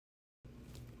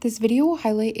This video will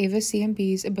highlight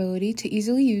aevaCMB's ability to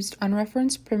easily use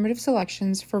unreferenced primitive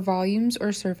selections for volumes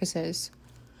or surfaces.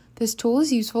 This tool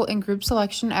is useful in group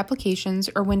selection applications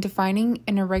or when defining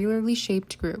an irregularly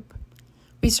shaped group.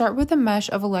 We start with a mesh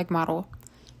of a leg model.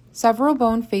 Several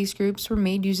bone face groups were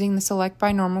made using the Select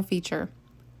by Normal feature.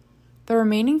 The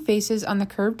remaining faces on the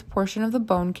curved portion of the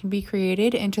bone can be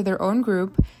created into their own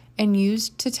group and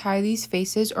used to tie these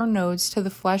faces or nodes to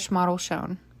the flesh model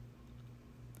shown.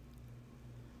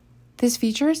 This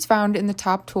feature is found in the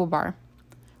top toolbar.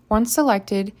 Once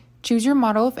selected, choose your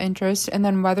model of interest and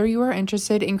then whether you are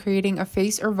interested in creating a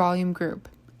face or volume group.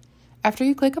 After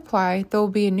you click Apply, there will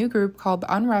be a new group called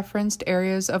Unreferenced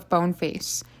Areas of Bone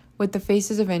Face, with the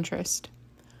faces of interest.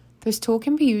 This tool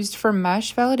can be used for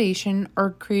mesh validation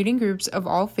or creating groups of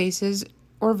all faces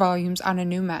or volumes on a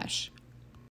new mesh.